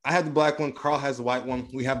 I have the black one. Carl has the white one.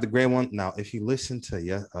 We have the gray one. Now, if you listen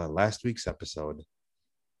to last week's episode,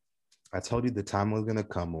 I told you the time was going to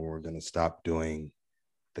come when we're going to stop doing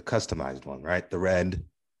the customized one, right? The red,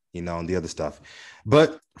 and the other stuff.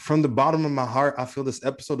 But from the bottom of my heart, I feel this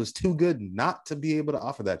episode is too good not to be able to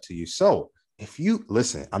offer that to you. So if you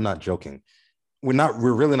listen, I'm not joking.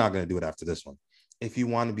 We're really not going to do it after this one. If you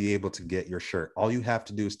want to be able to get your shirt, all you have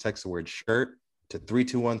to do is text the word shirt to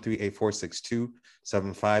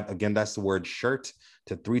 321-384-6275. Again, that's the word shirt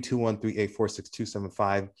to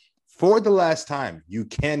 321-384-6275. For the last time, you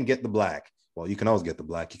can get the black. Well, you can always get the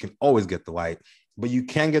black. You can always get the white. But you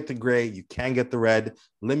can get the gray, you can get the red,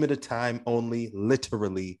 limited time only,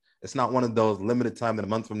 literally. It's not one of those limited time that a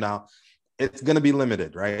month from now. It's going to be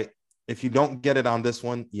limited, right? If you don't get it on this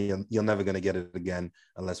one, you're never going to get it again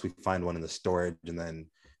unless we find one in the storage. And then,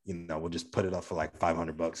 we'll just put it up for like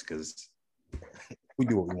 $500 because we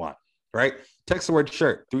do what we want, right? Text the word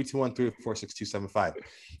shirt, 321-384-6275.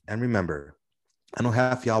 And remember, I know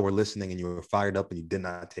half y'all were listening and you were fired up and you did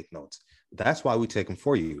not take notes. That's why we take them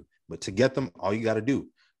for you. But to get them, all you got to do,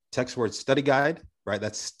 text word study guide, right?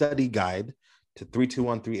 That's study guide to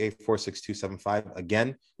 321-384-6275.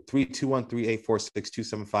 Again,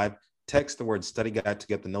 321-384-6275. Text the word study guide to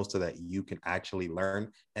get the notes so that you can actually learn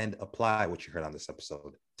and apply what you heard on this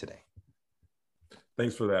episode today.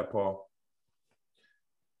 Thanks for that, Paul.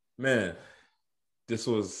 Man, this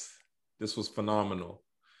was phenomenal.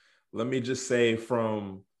 Let me just say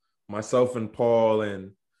from myself and Paul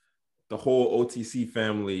and the whole OTC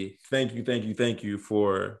family, thank you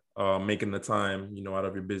for making the time, out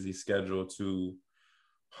of your busy schedule to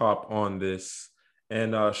hop on this.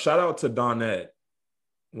 And shout out to Donette.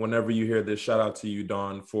 Whenever you hear this, shout out to you,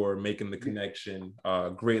 Don, for making the connection.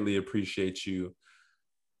 Greatly appreciate you.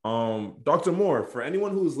 Dr. Moore, for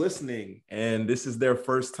anyone who's listening and this is their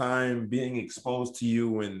first time being exposed to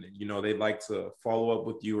you and, they'd like to follow up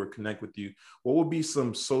with you or connect with you, what would be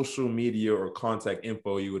some social media or contact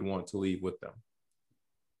info you would want to leave with them?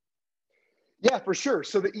 Yeah, for sure.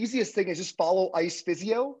 So the easiest thing is just follow ICE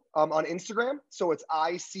Physio on Instagram. So it's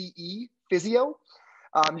ICE Physio.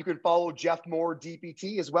 You can follow Jeff Moore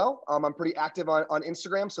DPT as well. I'm pretty active on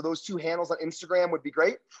Instagram. So those two handles on Instagram would be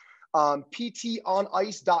great.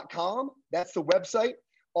 PTOnIce.com. That's the website.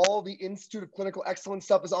 All the Institute of Clinical Excellence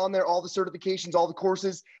stuff is on there. All the certifications, all the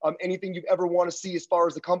courses, anything you've ever want to see as far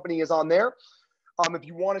as the company is on there. If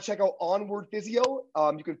you want to check out Onward Physio,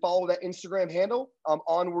 you can follow that Instagram handle.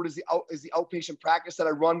 Onward is the outpatient practice that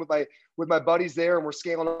I run with my buddies there, and we're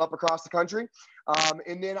scaling up across the country.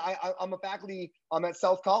 And then I'm a faculty at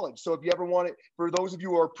South College. So if you ever want it, for those of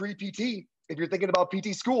you who are pre-PT, if you're thinking about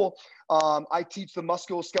PT school, I teach the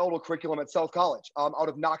musculoskeletal curriculum at South College out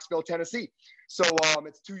of Knoxville, Tennessee. So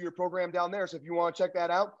it's a 2-year program down there. So if you want to check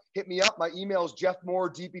that out, hit me up. My email is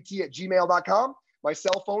jeffmooredpt@gmail.com. My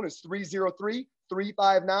cell phone is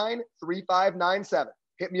 303-359-3597.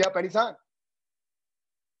 Hit me up anytime.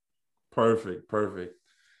 Perfect.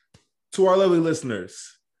 To our lovely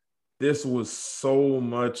listeners, this was so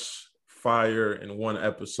much fire in one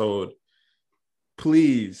episode.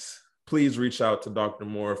 Please reach out to Dr.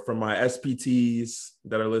 Moore. For my SPTs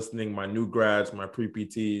that are listening, my new grads, my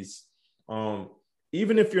pre-PTs,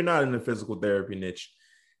 even if you're not in the physical therapy niche,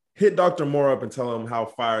 hit Dr. Moore up and tell him how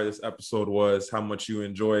fire this episode was, how much you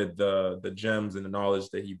enjoyed the gems and the knowledge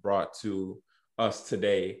that he brought to us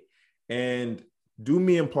today. And do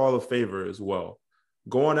me and Paul a favor as well.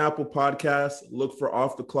 Go on Apple Podcasts, look for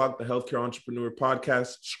Off the Clock, the Healthcare Entrepreneur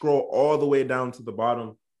Podcast, scroll all the way down to the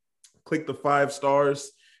bottom, click the 5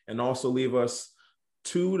 stars, and also leave us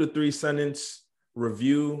 2 to 3 sentence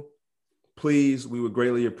review. Please, we would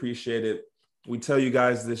greatly appreciate it. We tell you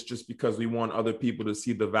guys this just because we want other people to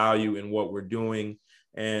see the value in what we're doing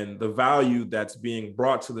and the value that's being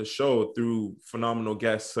brought to the show through phenomenal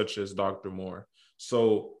guests such as Dr. Moore.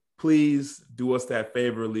 So please do us that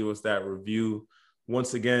favor, leave us that review.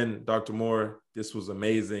 Once again, Dr. Moore, this was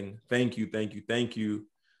amazing. Thank you.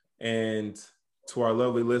 And to our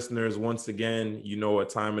lovely listeners, once again, you know what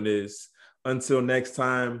time it is. Until next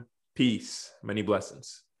time, peace. Many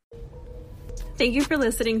blessings. Thank you for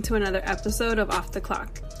listening to another episode of Off the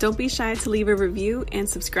Clock. Don't be shy to leave a review and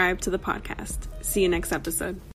subscribe to the podcast. See you next episode.